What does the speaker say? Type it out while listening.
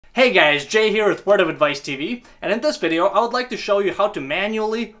Hey guys, Jay here with Word of Advice TV, and in this video I would like to show you how to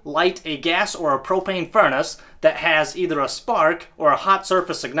manually light a gas or a propane furnace that has either a spark or a hot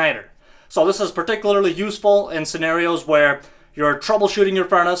surface igniter. So this is particularly useful in scenarios where you're troubleshooting your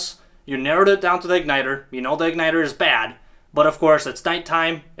furnace, you narrowed it down to the igniter, you know the igniter is bad, but of course it's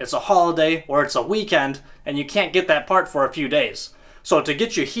nighttime, it's a holiday, or it's a weekend, and you can't get that part for a few days. So to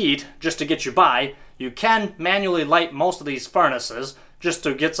get you heat, just to get you by, you can manually light most of these furnaces just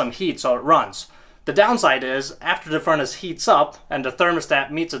to get some heat so it runs. The downside is, after the furnace heats up and the thermostat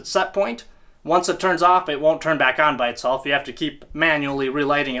meets its set point, once it turns off, it won't turn back on by itself. You have to keep manually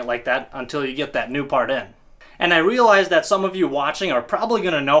relighting it like that until you get that new part in. And I realize that some of you watching are probably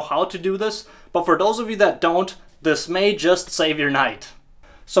going to know how to do this, but for those of you that don't, this may just save your night.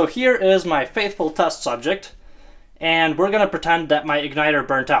 So here is my faithful test subject, and we're going to pretend that my igniter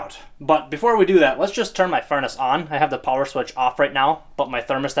burnt out. But before we do that, let's just turn my furnace on. I have the power switch off right now, but my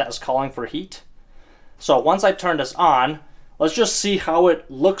thermostat is calling for heat. So once I turn this on, let's just see how it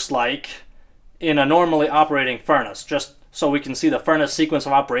looks like in a normally operating furnace, just so we can see the furnace sequence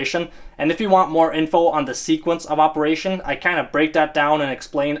of operation. And if you want more info on the sequence of operation, I kind of break that down and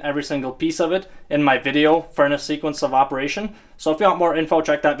explain every single piece of it in my video, Furnace Sequence of Operation. So if you want more info,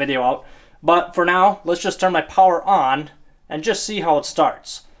 check that video out. But for now, let's just turn my power on and just see how it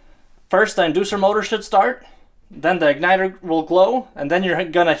starts. First, the inducer motor should start, then the igniter will glow, and then you're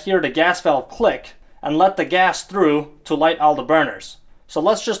gonna hear the gas valve click and let the gas through to light all the burners. So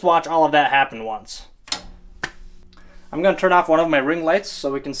let's just watch all of that happen once. I'm gonna turn off one of my ring lights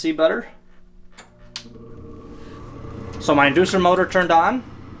so we can see better. So my inducer motor turned on,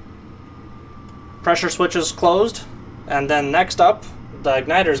 pressure switch is closed, and then next up, the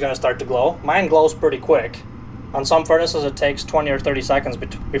igniter is going to start to glow. Mine glows pretty quick. On some furnaces it takes 20 or 30 seconds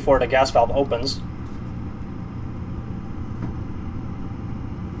before the gas valve opens.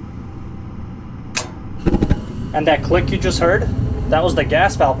 And that click you just heard, that was the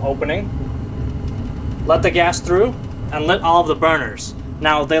gas valve opening. Let the gas through and lit all of the burners.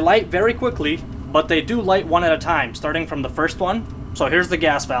 Now they light very quickly, but they do light one at a time, starting from the first one. So here's the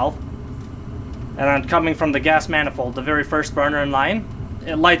gas valve. And then coming from the gas manifold, the very first burner in line,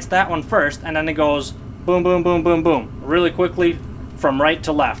 it lights that one first, and then it goes boom, boom, boom, boom, boom, really quickly from right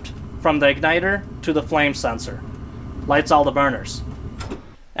to left, from the igniter to the flame sensor. Lights all the burners.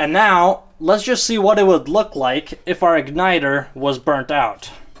 And now, let's just see what it would look like if our igniter was burnt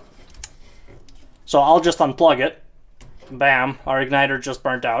out. So I'll just unplug it. Bam, our igniter just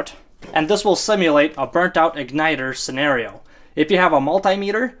burnt out. And this will simulate a burnt out igniter scenario. If you have a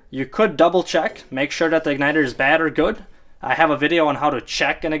multimeter, you could double check, make sure that the igniter is bad or good. I have a video on how to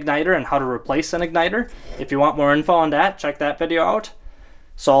check an igniter and how to replace an igniter. If you want more info on that, check that video out.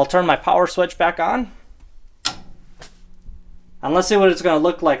 So I'll turn my power switch back on. And let's see what it's going to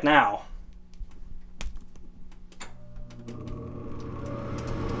look like now.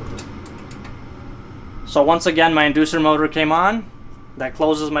 So once again, my inducer motor came on. That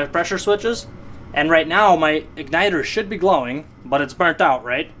closes my pressure switches. And right now my igniter should be glowing, but it's burnt out,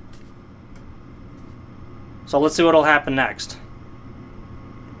 right? So let's see what will happen next.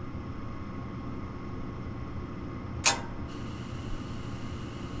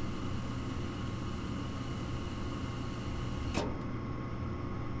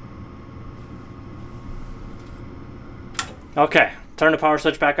 Okay, turn the power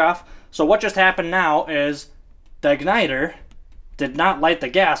switch back off. So what just happened now is the igniter did not light the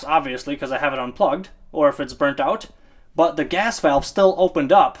gas, obviously, because I have it unplugged, or if it's burnt out, but the gas valve still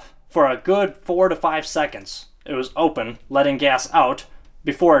opened up for a good 4 to 5 seconds. It was open, letting gas out,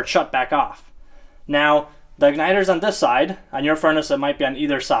 before it shut back off. Now, the igniter's on this side. On your furnace it might be on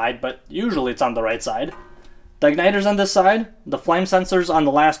either side, but usually it's on the right side. The igniter's on this side, the flame sensor's on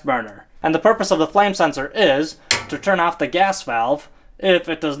the last burner. And the purpose of the flame sensor is to turn off the gas valve if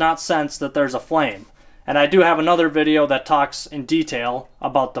it does not sense that there's a flame. And I do have another video that talks in detail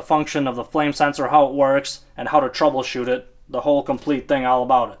about the function of the flame sensor, how it works, and how to troubleshoot it, the whole complete thing all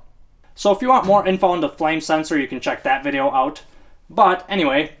about it. So if you want more info on the flame sensor, you can check that video out. But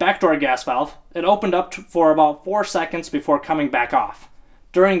anyway, back to our gas valve. It opened up for about 4 seconds before coming back off.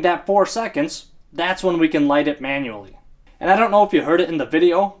 During that 4 seconds, that's when we can light it manually. And I don't know if you heard it in the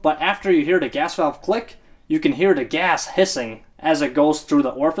video, but after you hear the gas valve click, you can hear the gas hissing as it goes through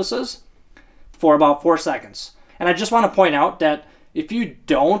the orifices for about 4 seconds. And I just want to point out that if you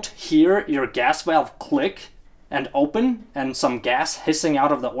don't hear your gas valve click and open and some gas hissing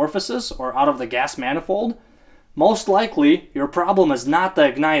out of the orifices or out of the gas manifold, most likely your problem is not the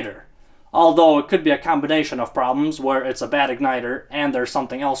igniter. Although it could be a combination of problems where it's a bad igniter and there's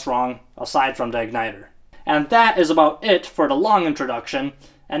something else wrong aside from the igniter. And that is about it for the long introduction.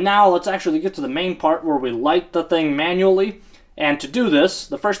 And now let's actually get to the main part where we light the thing manually. And to do this,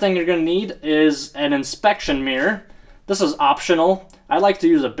 the first thing you're going to need is an inspection mirror. This is optional. I like to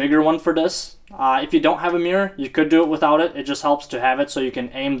use a bigger one for this. If you don't have a mirror, you could do it without it. It just helps to have it so you can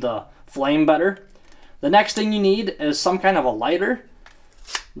aim the flame better. The next thing you need is some kind of a lighter.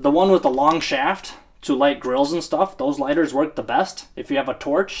 The one with the long shaft to light grills and stuff, those lighters work the best. If you have a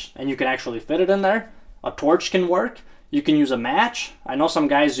torch and you can actually fit it in there, a torch can work. You can use a match. I know some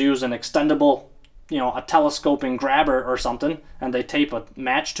guys use an extendable, a telescoping grabber or something, and they tape a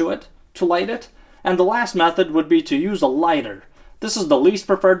match to it to light it. And the last method would be to use a lighter. This is the least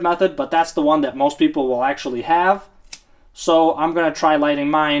preferred method, but that's the one that most people will actually have. So I'm going to try lighting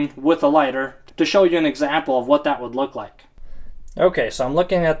mine with a lighter to show you an example of what that would look like. Okay, so I'm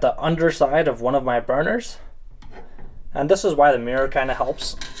looking at the underside of one of my burners. And this is why the mirror kind of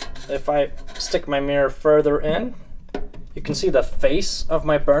helps. If I stick my mirror further in, you can see the face of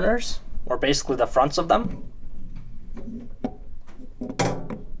my burners, or basically the fronts of them.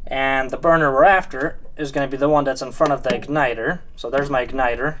 And the burner we're after is going to be the one that's in front of the igniter. So there's my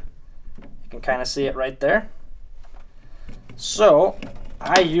igniter. You can kind of see it right there. So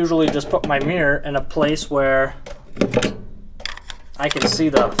I usually just put my mirror in a place where I can see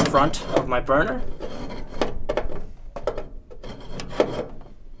the front of my burner.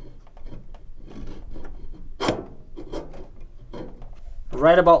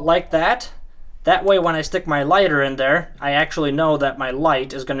 Right about like that. That way when I stick my lighter in there, I actually know that my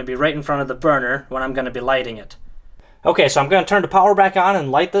light is going to be right in front of the burner when I'm going to be lighting it. Okay, so I'm going to turn the power back on and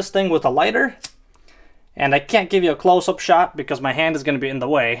light this thing with a lighter. And I can't give you a close-up shot because my hand is going to be in the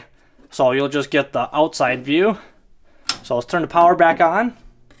way. So you'll just get the outside view. So let's turn the power back on.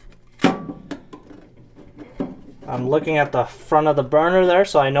 I'm looking at the front of the burner there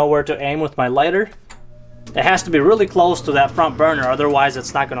so I know where to aim with my lighter. It has to be really close to that front burner, otherwise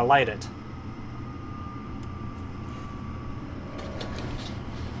it's not going to light it.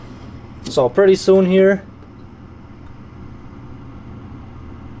 So pretty soon here,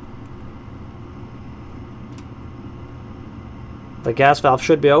 the gas valve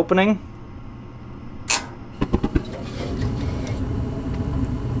should be opening.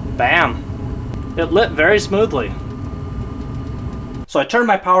 Bam! It lit very smoothly. So I turned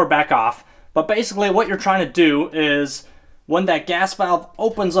my power back off, but basically what you're trying to do is when that gas valve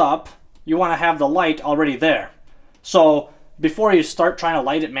opens up, you want to have the light already there. So before you start trying to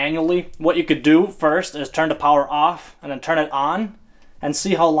light it manually, what you could do first is turn the power off and then turn it on and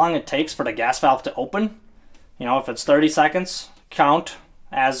see how long it takes for the gas valve to open. If it's 30 seconds, count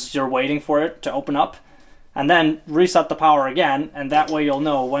as you're waiting for it to open up, and then reset the power again, and that way you'll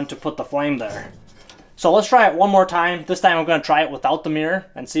know when to put the flame there. So let's try it one more time. This time I'm going to try it without the mirror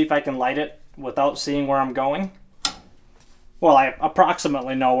and see if I can light it without seeing where I'm going. Well, I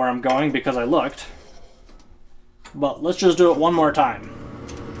approximately know where I'm going because I looked. But let's just do it one more time.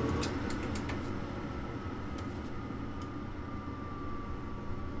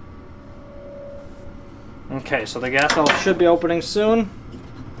 Okay, so the gas valve should be opening soon.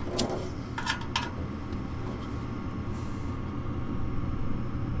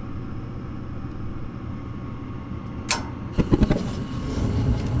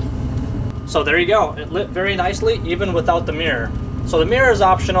 So there you go. It lit very nicely even without the mirror. So the mirror is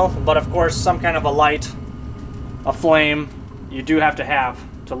optional, but of course some kind of a light, a flame, you do have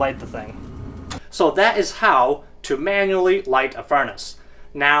to light the thing. So that is how to manually light a furnace.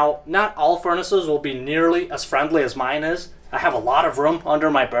 Now, not all furnaces will be nearly as friendly as mine is. I have a lot of room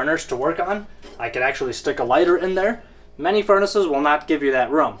under my burners to work on. I could actually stick a lighter in there. Many furnaces will not give you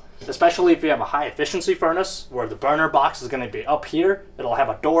that room, especially if you have a high efficiency furnace where the burner box is going to be up here. It'll have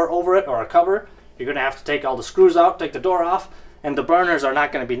a door over it or a cover. You're going to have to take all the screws out, take the door off, and the burners are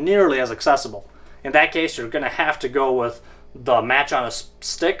not going to be nearly as accessible. In that case, you're going to have to go with the match on a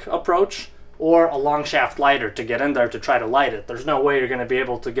stick approach or a long shaft lighter to get in there to try to light it. There's no way you're going to be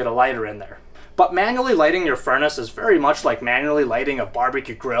able to get a lighter in there. But manually lighting your furnace is very much like manually lighting a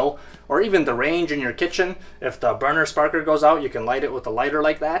barbecue grill or even the range in your kitchen. If the burner sparker goes out, you can light it with a lighter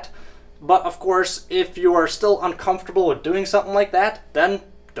like that. But of course, if you are still uncomfortable with doing something like that, then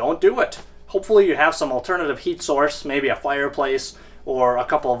don't do it. Hopefully you have some alternative heat source, maybe a fireplace or a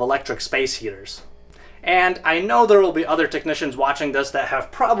couple of electric space heaters. And I know there will be other technicians watching this that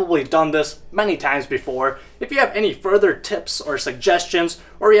have probably done this many times before. If you have any further tips or suggestions,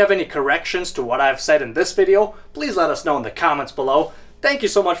 or you have any corrections to what I've said in this video, please let us know in the comments below. Thank you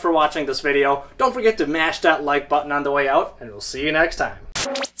so much for watching this video. Don't forget to mash that like button on the way out, and we'll see you next time.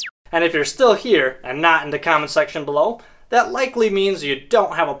 And if you're still here and not in the comment section below, that likely means you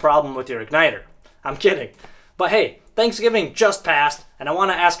don't have a problem with your igniter. I'm kidding. But hey, thanks Thanksgiving just passed, and I want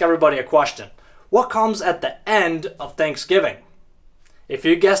to ask everybody a question. What comes at the end of Thanksgiving? If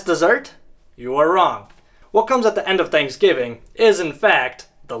you guessed dessert, you are wrong. What comes at the end of Thanksgiving is, in fact,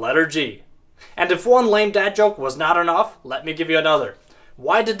 the letter G. And if one lame dad joke was not enough, let me give you another.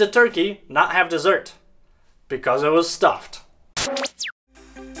 Why did the turkey not have dessert? Because it was stuffed.